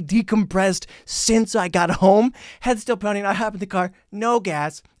really decompressed since I got home. Head still pounding. I hop in the car. No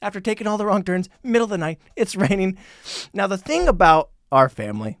gas. After taking all the wrong turns, middle of the night. It's raining. Now, the thing about our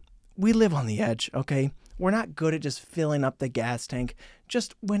family, we live on the edge, okay? We're not good at just filling up the gas tank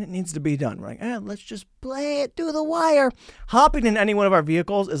just when it needs to be done. We're like, let's just play it through the wire. Hopping in any one of our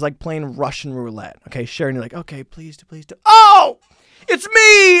vehicles is like playing Russian roulette. Okay, Sharon, you're like, "Okay, please do. Oh, it's me.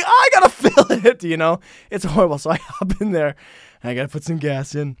 I got to fill it, It's horrible. So I hop in there. I got to put some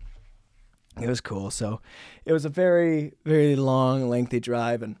gas in. It was cool. So it was a very, very long, lengthy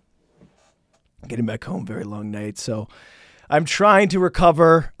drive, and getting back home, very long night. So I'm trying to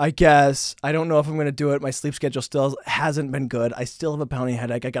recover, I guess. I don't know if I'm going to do it. My sleep schedule still hasn't been good. I still have a pounding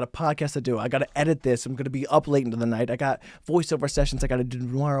headache. I got a podcast to do. I got to edit this. I'm going to be up late into the night. I got voiceover sessions I got to do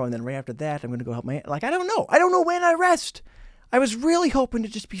tomorrow, and then right after that, I'm going to go help my... I don't know. I don't know when I rest. I was really hoping to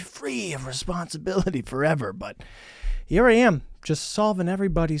just be free of responsibility forever, but here I am, just solving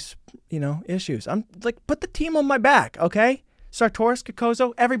everybody's, issues. I'm like, put the team on my back, okay? Sartoris,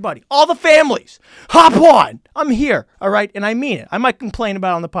 Kakozo, everybody, all the families, hop on. I'm here, all right? And I mean it. I might complain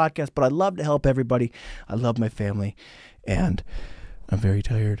about it on the podcast, but I love to help everybody. I love my family, and I'm very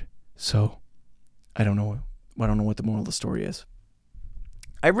tired. So I don't know what the moral of the story is.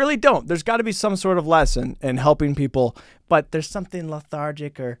 I really don't. There's got to be some sort of lesson in helping people, but there's something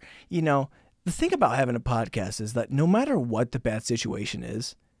lethargic or, the thing about having a podcast is that no matter what the bad situation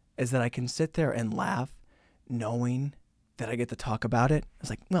is that I can sit there and laugh knowing that I get to talk about it. It's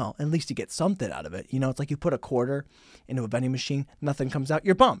like, well, at least you get something out of it. It's like you put a quarter into a vending machine, nothing comes out,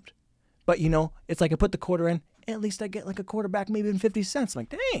 you're bummed. But, it's like I put the quarter in, at least I get like a quarter back, maybe in 50 cents. I'm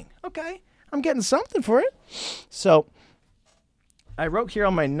like, dang, okay, I'm getting something for it. So I wrote here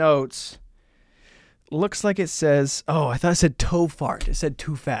on my notes, looks like it says, I thought it said toe fart. It said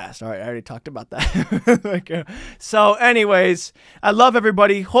too fast. All right, I already talked about that. So anyways, I love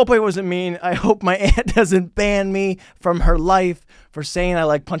everybody. Hope I wasn't mean. I hope my aunt doesn't ban me from her life for saying I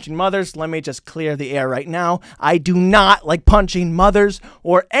like punching mothers. Let me just clear the air right now. I do not like punching mothers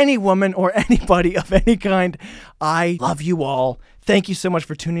or any woman or anybody of any kind. I love you all. Thank you so much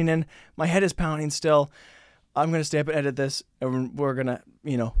for tuning in. My head is pounding still. I'm going to stay up and edit this, and we're going to,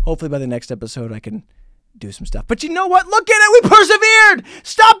 hopefully by the next episode I can do some stuff. But you know what? Look at it. We persevered.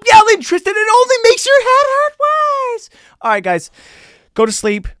 Stop yelling, Tristan. It only makes your head hurt worse. All right, guys. Go to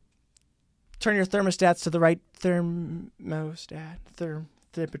sleep. Turn your thermostats to the right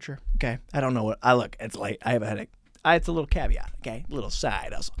temperature. Okay. I don't know what. Look, it's late. I have a headache. It's a little caveat. Okay. Little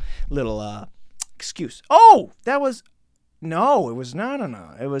side hustle. Little excuse. Oh, that was... No, it was not an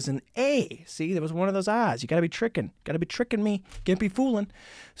A. It was an A. See, there was one of those I's. You got to be tricking. Got to be tricking me. Can't be fooling.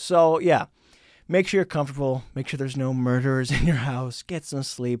 So, yeah. Make sure you're comfortable. Make sure there's no murderers in your house. Get some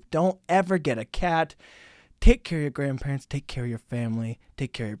sleep. Don't ever get a cat. Take care of your grandparents. Take care of your family.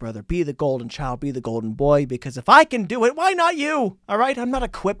 Take care of your brother. Be the golden child. Be the golden boy. Because if I can do it, why not you? All right? I'm not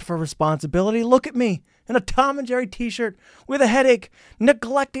equipped for responsibility. Look at me in a Tom and Jerry t-shirt with a headache,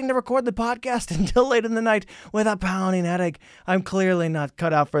 neglecting to record the podcast until late in the night with a pounding headache. I'm clearly not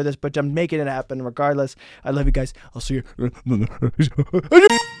cut out for this, but I'm making it happen regardless. I love you guys. I'll see you.